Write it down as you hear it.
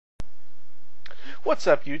What's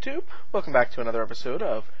up, YouTube? Welcome back to another episode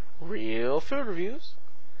of Real Food Reviews.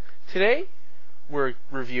 Today, we're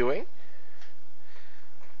reviewing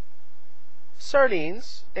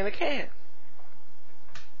sardines in a can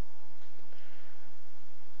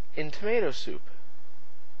in tomato soup.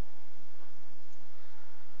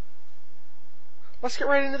 Let's get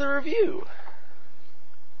right into the review.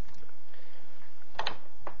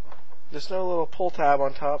 There's no little pull tab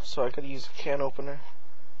on top, so I could use a can opener.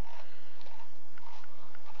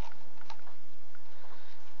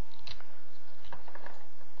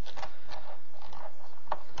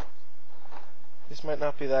 This might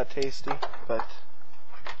not be that tasty, but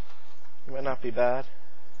it might not be bad.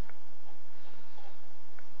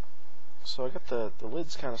 So I got the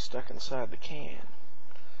lid's kind of stuck inside the can.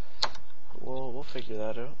 We'll figure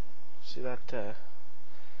that out. See that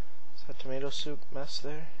is that tomato soup mess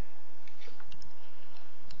there?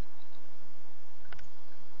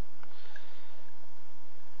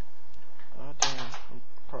 Oh damn! I'm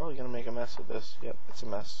probably gonna make a mess of this. Yep, it's a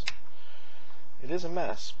mess. It is a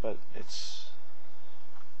mess, but it's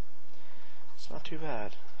not too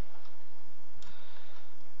bad.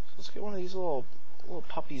 So let's get one of these little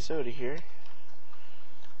puppies out of here.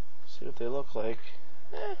 See what they look like.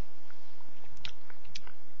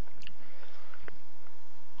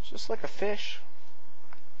 It's just like a fish.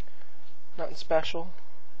 Nothing special.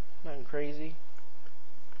 Nothing crazy.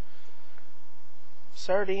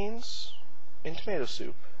 Sardines in tomato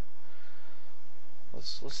soup.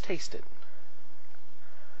 Let's taste it.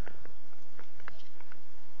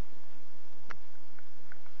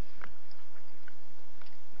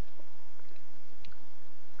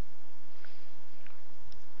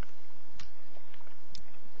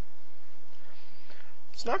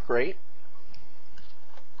 It's not great.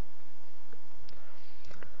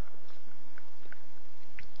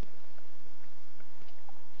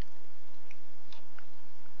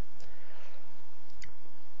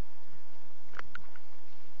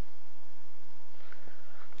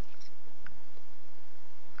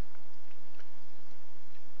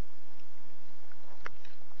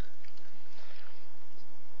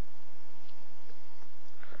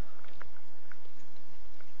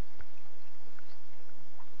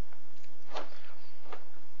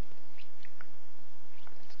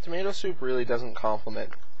 Tomato soup really doesn't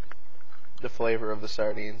complement the flavor of the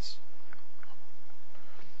sardines.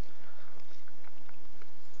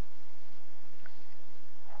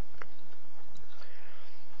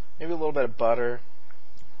 Maybe a little bit of butter.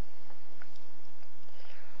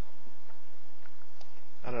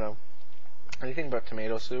 I don't know. Anything but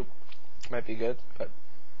tomato soup might be good, but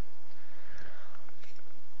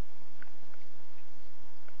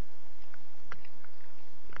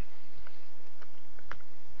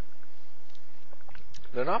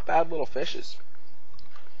they're not bad little fishes.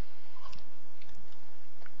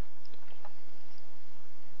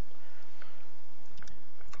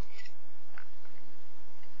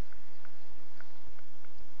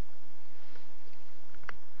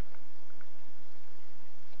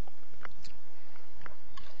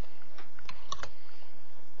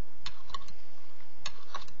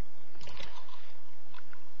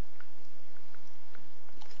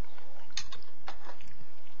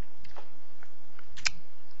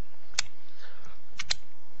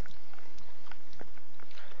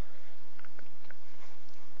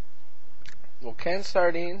 Well, canned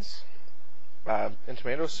sardines in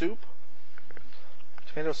tomato soup,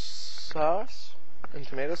 tomato sauce, and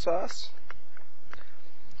tomato sauce.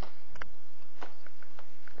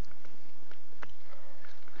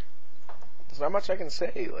 There's not much I can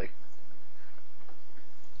say. Like,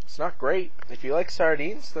 it's not great. If you like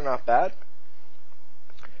sardines, they're not bad.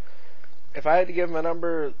 If I had to give them a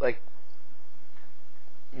number, like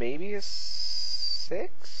maybe a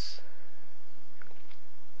 6.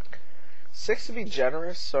 6 to be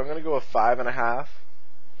generous, so I'm going to go with 5.5.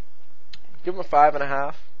 Give them a 5.5.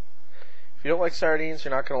 If you don't like sardines,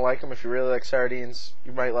 you're not going to like them. If you really like sardines,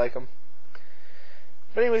 you might like them.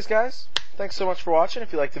 But anyways, guys, thanks so much for watching.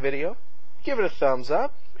 If you liked the video, give it a thumbs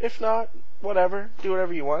up. If not, whatever. Do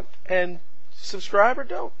whatever you want. And subscribe or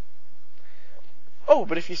don't. Oh,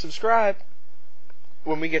 but if you subscribe,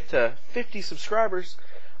 when we get to 50 subscribers,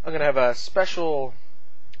 I'm going to have a special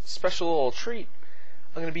little treat.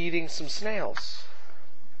 I'm going to be eating some snails.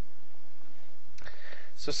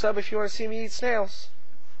 So sub if you want to see me eat snails.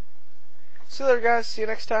 See you later, guys. See you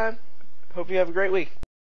next time. Hope you have a great week.